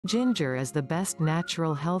Ginger is the best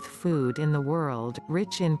natural health food in the world,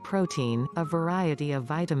 rich in protein, a variety of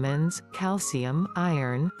vitamins, calcium,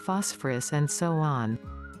 iron, phosphorus and so on.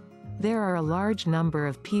 There are a large number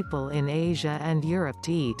of people in Asia and Europe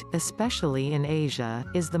to eat, especially in Asia,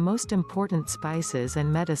 is the most important spices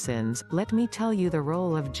and medicines. Let me tell you the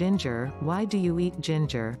role of ginger. Why do you eat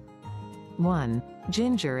ginger? 1.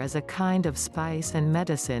 Ginger is a kind of spice and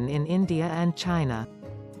medicine in India and China.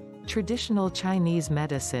 Traditional Chinese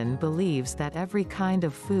medicine believes that every kind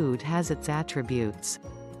of food has its attributes.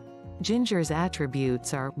 Ginger's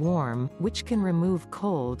attributes are warm, which can remove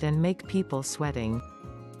cold and make people sweating.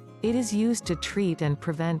 It is used to treat and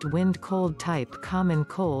prevent wind-cold type common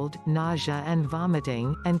cold, nausea and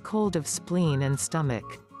vomiting, and cold of spleen and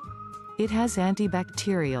stomach. It has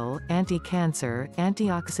antibacterial, anti-cancer,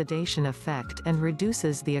 anti-oxidation effect and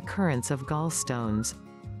reduces the occurrence of gallstones.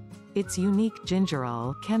 Its unique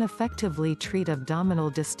gingerol can effectively treat abdominal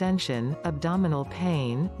distension, abdominal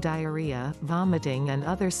pain, diarrhea, vomiting and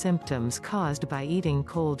other symptoms caused by eating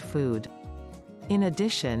cold food. In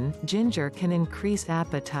addition, ginger can increase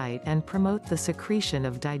appetite and promote the secretion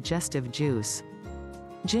of digestive juice.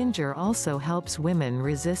 Ginger also helps women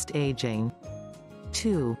resist aging.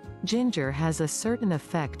 2. Ginger has a certain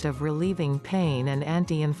effect of relieving pain and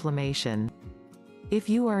anti-inflammation. If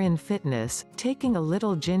you are in fitness, taking a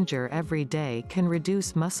little ginger every day can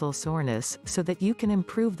reduce muscle soreness, so that you can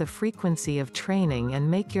improve the frequency of training and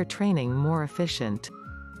make your training more efficient.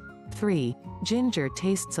 3. Ginger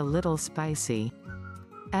tastes a little spicy.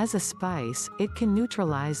 As a spice, it can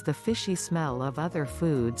neutralize the fishy smell of other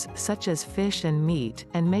foods, such as fish and meat,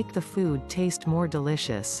 and make the food taste more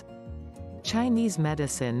delicious. Chinese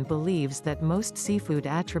medicine believes that most seafood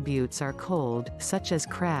attributes are cold, such as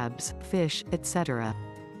crabs, fish, etc.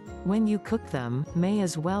 When you cook them, may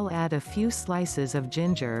as well add a few slices of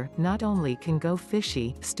ginger. Not only can go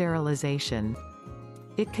fishy, sterilization.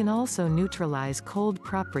 It can also neutralize cold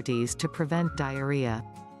properties to prevent diarrhea.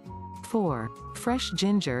 4. Fresh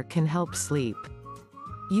ginger can help sleep.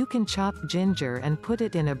 You can chop ginger and put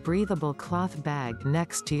it in a breathable cloth bag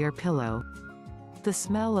next to your pillow. The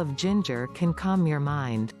smell of ginger can calm your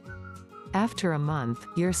mind. After a month,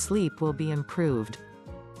 your sleep will be improved.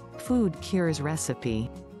 Food cures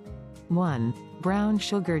recipe. 1. Brown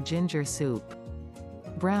sugar ginger soup.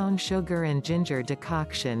 Brown sugar and ginger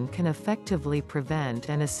decoction can effectively prevent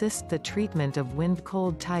and assist the treatment of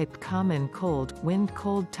wind-cold type common cold.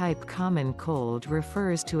 Wind-cold type common cold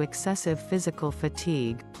refers to excessive physical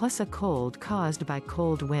fatigue, plus a cold caused by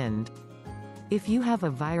cold wind. If you have a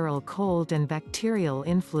viral cold and bacterial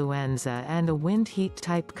influenza and a wind heat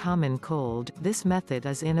type common cold, this method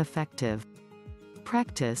is ineffective.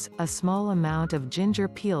 Practice a small amount of ginger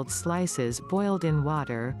peeled slices boiled in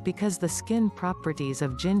water. Because the skin properties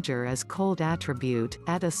of ginger is cold attribute,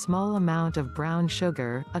 add a small amount of brown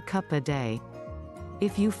sugar, a cup a day.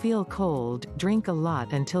 If you feel cold, drink a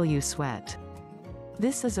lot until you sweat.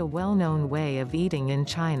 This is a well-known way of eating in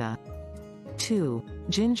China. 2.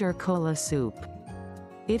 Ginger cola soup.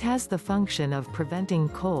 It has the function of preventing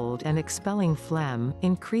cold and expelling phlegm,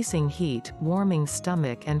 increasing heat, warming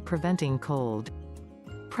stomach and preventing cold.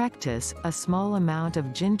 Practice a small amount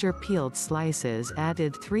of ginger peeled slices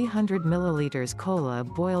added 300 ml cola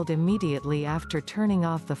boiled immediately after turning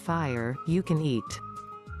off the fire. You can eat.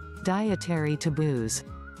 Dietary taboos.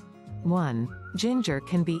 1. Ginger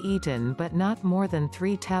can be eaten but not more than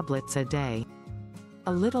 3 tablets a day.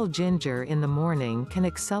 A little ginger in the morning can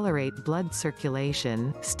accelerate blood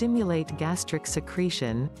circulation, stimulate gastric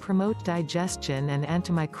secretion, promote digestion and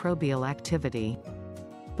antimicrobial activity.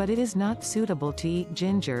 But it is not suitable to eat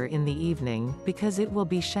ginger in the evening, because it will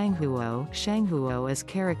be shanghuo. Shanghuo is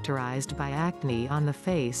characterized by acne on the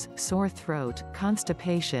face, sore throat,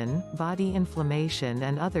 constipation, body inflammation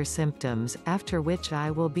and other symptoms, after which I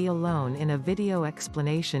will be alone in a video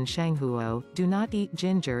explanation. Shanghuo. Do not eat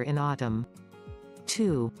ginger in autumn.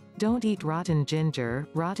 2. Don't eat rotten ginger.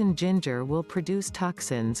 Rotten ginger will produce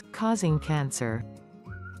toxins, causing cancer.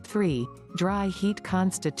 3. Dry heat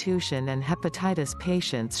constitution and hepatitis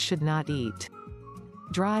patients should not eat.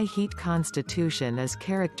 Dry heat constitution is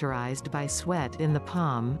characterized by sweat in the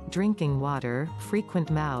palm, drinking water, frequent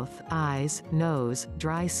mouth, eyes, nose,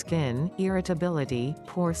 dry skin, irritability,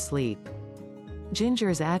 poor sleep.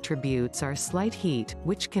 Ginger's attributes are slight heat,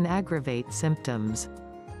 which can aggravate symptoms.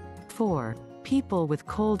 4. People with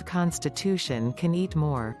cold constitution can eat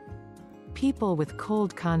more. People with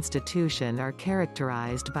cold constitution are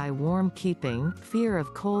characterized by warm keeping, fear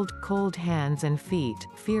of cold hands and feet,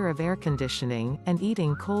 fear of air conditioning, and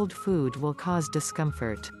eating cold food will cause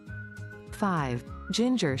discomfort. 5.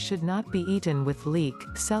 Ginger should not be eaten with leek,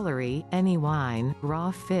 celery, any wine, raw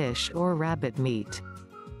fish or rabbit meat.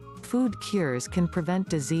 Food cures can prevent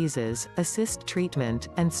diseases, assist treatment,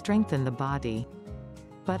 and strengthen the body.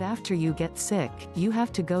 But after you get sick, you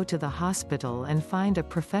have to go to the hospital and find a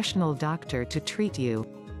professional doctor to treat you.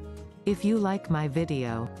 If you like my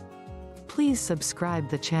video, please subscribe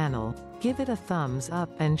the channel, give it a thumbs up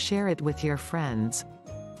and share it with your friends.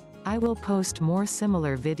 I will post more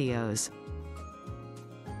similar videos.